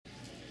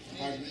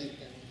me.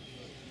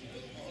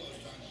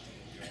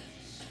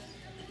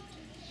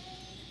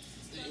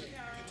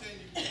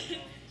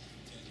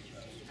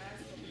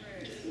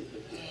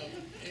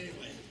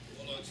 Anyway,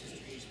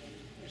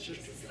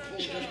 Sister,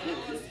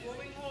 I was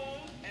going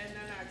home, and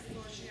then I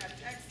saw she had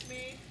texted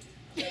me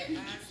and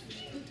asked me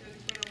to tell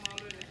Brother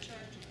Marlowe in the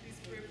church to please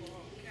pray for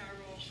her,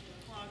 Carol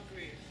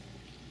Hungary.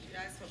 She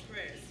asked for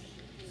prayers.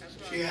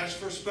 She asked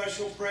for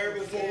special prayer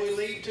before we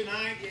leave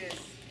tonight. Yes.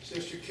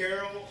 Sister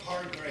Carol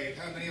Hargrave.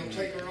 How many will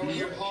take her on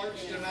your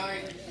hearts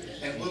tonight?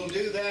 And we'll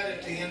do that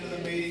at the end of the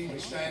meeting. We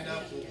stand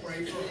up, we'll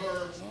pray for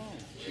her.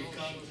 She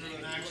comes through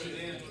an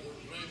accident.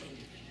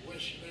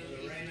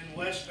 Raymond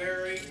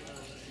Westbury.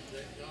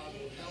 That God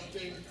will help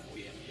him.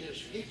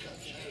 His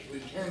hiccups has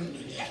returned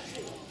again.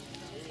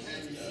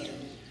 And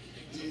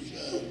he's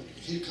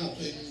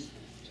hiccuping,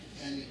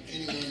 and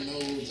anyone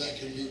knows that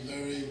can be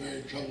very,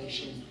 very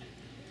troublesome.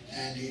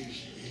 And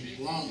his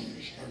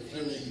lungs are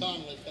filling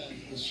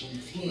with some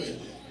fluid.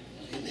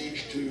 He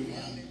needs to,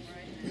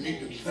 we need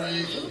to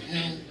pray for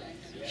him.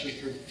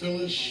 Sister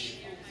Phyllis,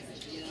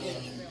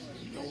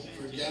 don't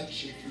forget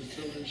Sister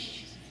Phyllis.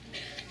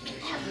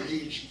 She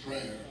needs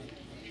prayer.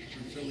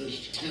 Sister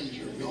Phyllis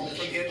Kinzer. Don't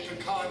forget the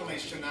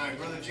Conleys tonight.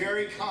 Brother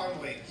Jerry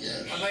Conley.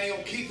 Yes. I may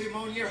you'll keep him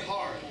on your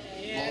heart.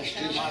 Lost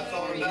his I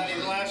thought about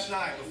him last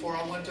night before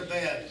I went to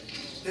bed.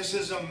 This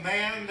is a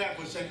man that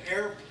was an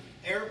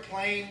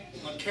airplane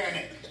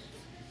mechanic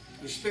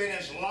who spent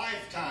his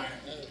lifetime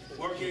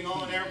working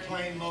on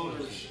airplane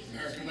motors.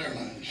 American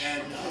Airlines.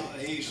 And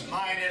he's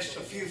minus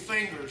a few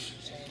fingers,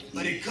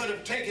 but he could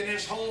have taken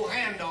his whole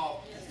hand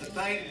off. But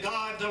thank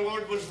God the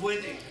Lord was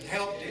with him and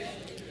helped him.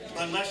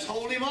 But let's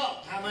hold him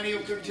up. How many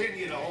will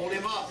continue to hold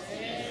him up?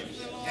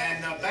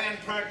 And band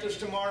practice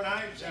tomorrow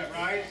night, is that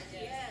right?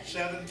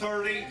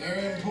 7:30.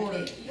 Very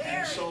important.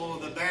 And so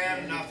the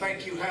band, I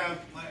think you have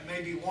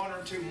maybe one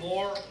or two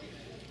more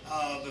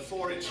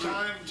before it's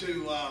time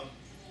to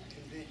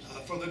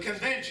for the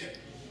convention.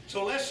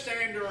 So let's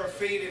stand to our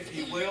feet, if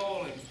you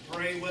will, and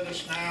pray with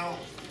us now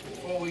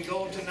before we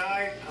go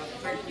tonight. I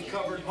think we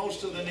covered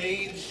most of the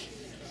needs.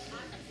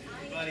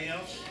 Anybody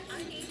else?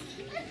 I need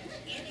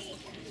any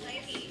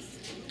ladies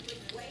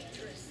with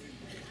waitress.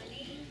 I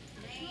need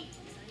names.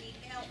 I need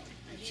help.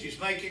 She's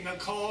making a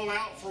call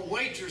out for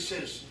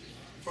waitresses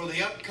for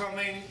the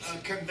upcoming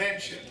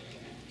convention.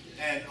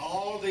 And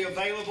all the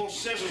available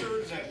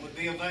sisters that would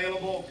be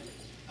available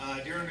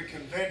during the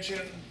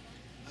convention,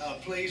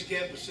 please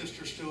get with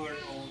Sister Stewart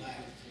on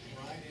that.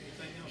 All right?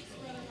 Anything else,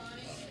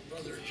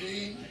 Brother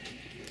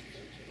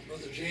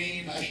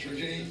Gene, Pastor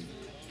Gene,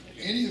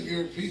 any of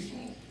your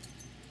people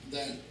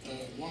that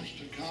wants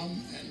to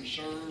come and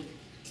serve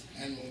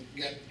and will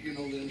get,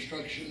 the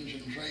instructions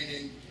and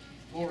training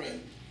for it,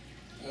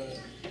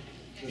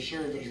 to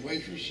serve as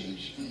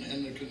waitresses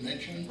in the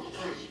convention,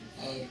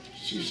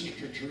 see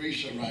Sister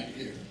Teresa right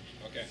here.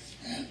 Okay.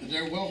 And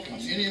they're welcome.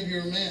 Any of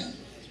your men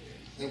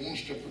that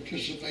wants to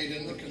participate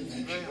in the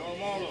convention.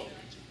 Marlo,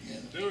 Yeah.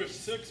 there are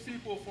 6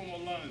 people from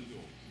Orlando.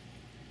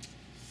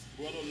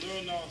 Brother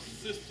Lerner's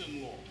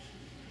sister-in-law.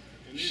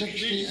 And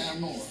 60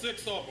 and more.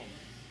 6 of them.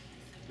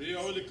 They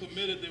already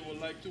committed they would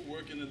like to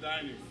work in the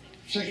dining room.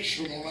 6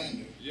 from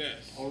Orlando.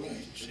 Yes. All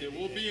right. They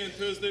will be in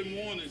Thursday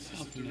morning,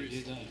 Sister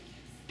Teresa.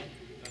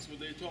 That's what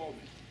they told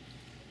me.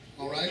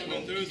 All right.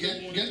 Well,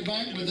 get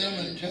back with them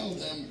and tell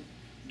them,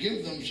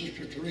 give them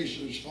Sister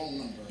Teresa's phone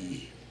number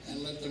and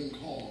let them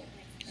call.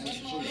 And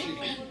so she can.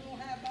 We're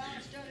gonna have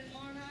Bible study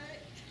tomorrow night.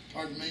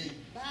 Pardon me.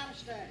 Bible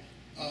study.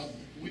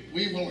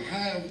 We will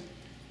have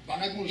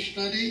Bible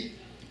study,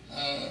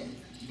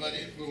 but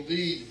it will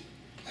be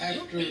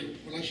after.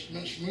 Well,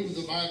 let's move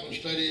the Bible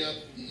study up.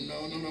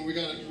 No. We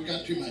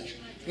got too much.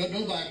 We got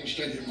no Bible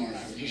study tomorrow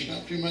night. We just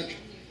got too much.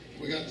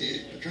 We got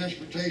the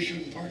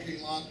transportation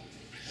parking lot,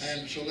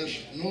 and so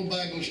no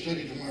Bible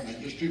study tomorrow night.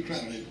 It's too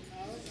crowded,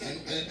 and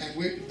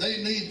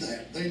they need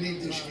that. They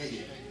need this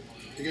meeting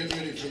to get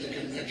ready for the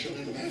convention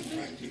and band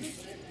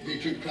practice. Be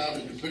too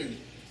crowded to put it.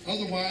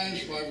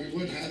 Otherwise, why we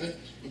would have it,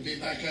 we'll be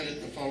back at it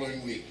the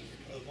following week.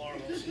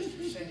 Marlo, Sister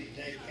Cindy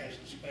Dave has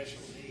a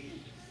special need.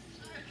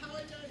 I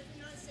apologize for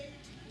not saying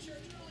it to the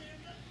church earlier,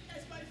 but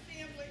as my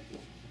family,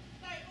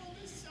 my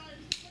oldest son,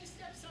 my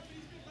stepson,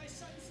 he's been my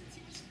son since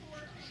he was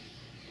 4.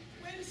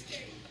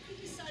 Wednesday, he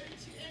decided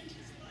to end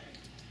his life.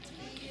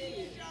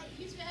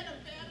 He's had a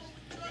battle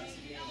with drugs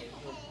and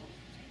alcohol.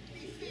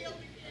 He failed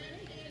again,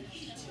 and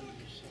he took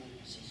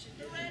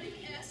muriatic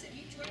acid.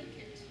 He drank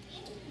it,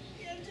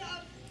 and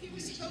he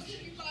was supposed to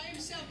be by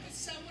himself, but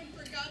someone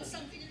forgot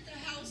something at the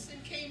house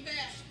and came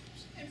back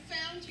and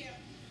found him.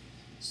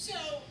 So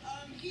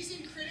he's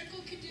in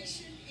critical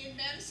condition in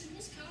Madison,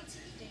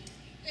 Wisconsin.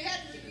 They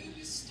had to remove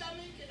his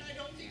stomach, and I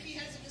don't think he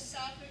has an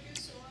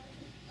esophagus or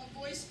a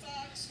voice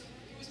box, or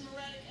it was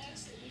muriatic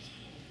acid.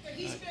 But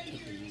he's been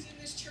here. He was in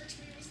this church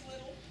when he was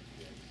little.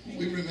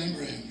 We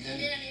remember him.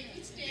 Danny,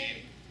 it's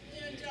Danny.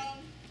 And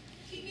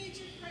he needs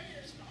your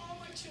prayers. All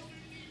my children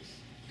need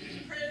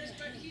your prayers,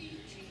 but he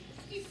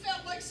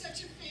felt like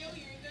such a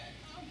failure that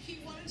he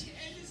wanted to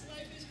end his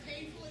life as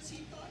painful as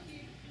he thought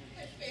he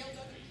had failed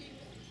other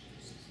people.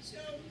 So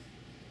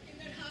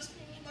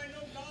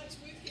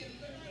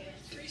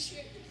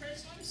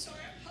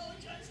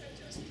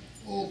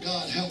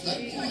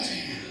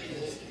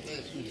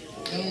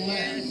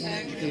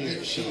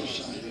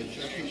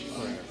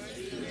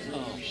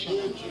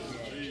son,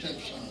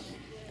 stepson,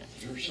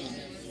 your son.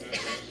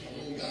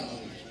 Oh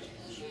God.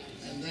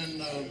 And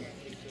then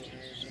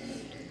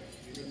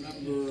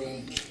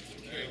remember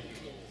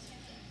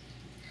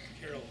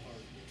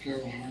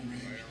Carol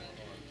Hargrave.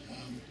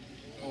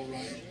 All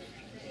right.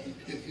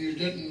 If you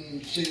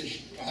didn't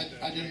see us,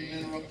 I didn't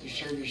interrupt the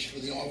service for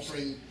the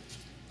offering.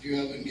 If you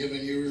haven't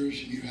given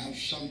yours and you have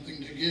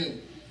something to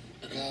give,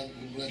 God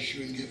will bless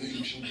you in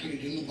giving. So put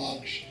it in the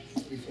box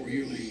before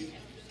you leave.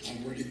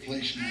 I've already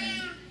placed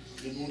mine.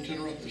 Didn't want to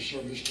interrupt the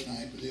service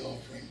tonight with the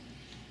offering,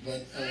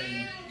 but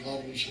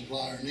God will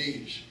supply our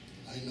needs.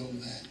 I know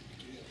that.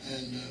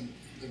 And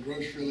the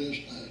grocery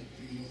list,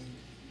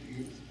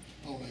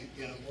 all right.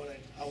 Yeah,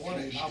 I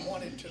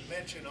wanted to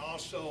mention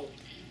also,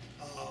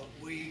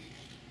 we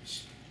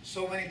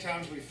so many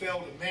times we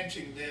fail to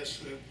mention this.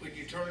 When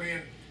you turn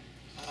in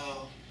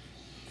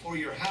for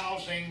your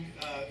housing,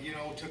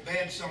 to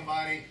bed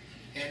somebody,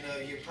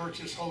 and you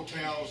purchase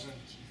hotels and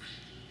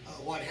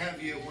what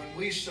have you. When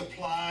we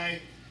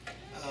supply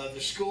the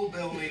school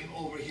building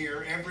over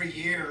here every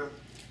year,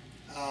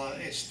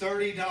 it's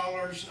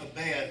 $30 a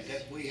bed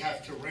that we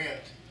have to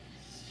rent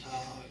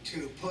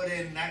to put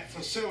in that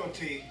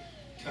facility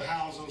to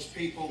house those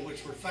people,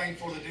 which we're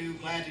thankful to do,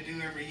 glad to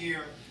do every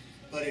year.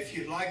 But if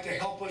you'd like to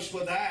help us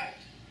with that,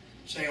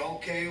 say,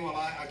 okay, well,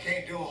 I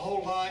can't do a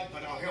whole lot,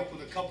 but I'll help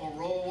with a couple of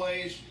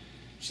rollaways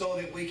so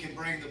that we can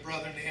bring the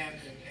brethren in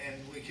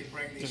and we can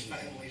bring these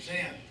families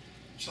in.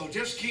 So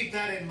just keep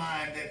that in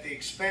mind, that the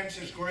expense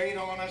is great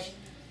on us.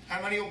 How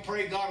many will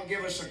pray God will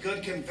give us a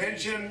good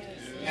convention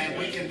and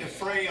we can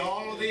defray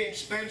all of the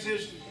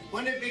expenses?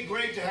 Wouldn't it be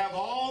great to have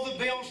all the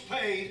bills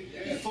paid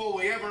before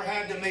we ever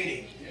had the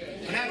meeting?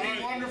 Wouldn't that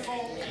be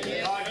wonderful?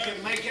 God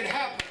can make it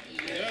happen.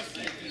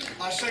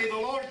 I say the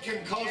Lord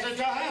can cause it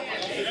to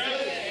happen.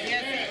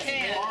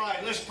 All right,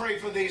 let's pray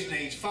for these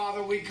needs.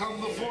 Father, we come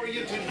before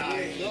you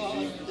tonight.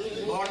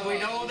 Lord, we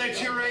know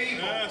that you're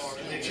able, Lord,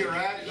 that you're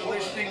at the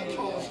listening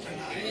post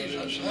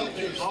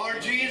tonight.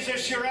 Lord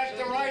Jesus, you're at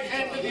the right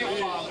hand of your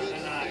Father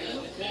tonight.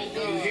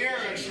 You hear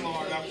us,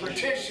 Lord, our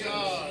petitions,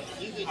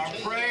 our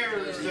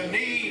prayers, the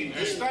need,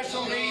 the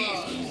special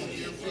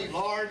needs,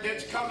 Lord,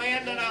 that's come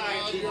in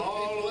tonight,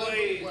 all the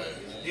way,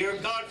 dear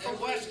God, from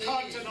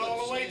Wisconsin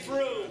all the way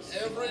through.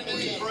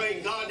 We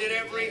pray, God, that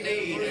every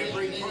need,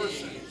 every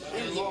person,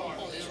 Lord,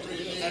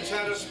 that's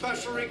had a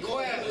special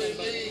request,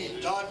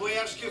 God, we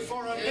ask you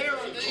for a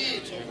miracle.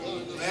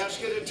 We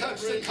ask you to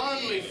touch the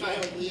Conley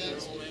family.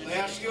 We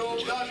ask you,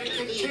 oh God, to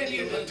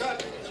continue to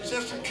touch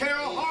Sister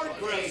Carol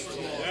Hargrave.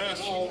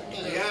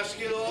 We ask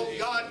you, oh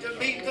God, to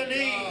meet the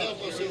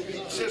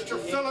need. Sister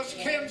Phyllis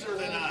Kinzer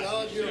tonight.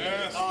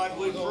 God,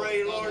 we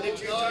pray, Lord, that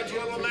you touch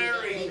little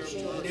Mary.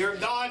 Dear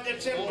God,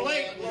 that's in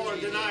Blake, Lord,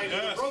 tonight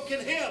with a broken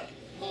hip.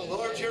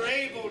 Lord, you're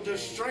able to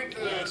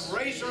strengthen her and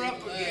raise her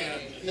up again.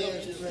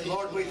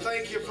 Lord, we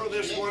thank you for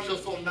this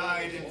wonderful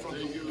night and for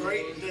the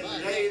great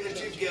day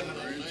that you've given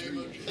us.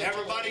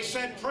 Everybody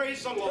said,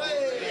 praise the Lord.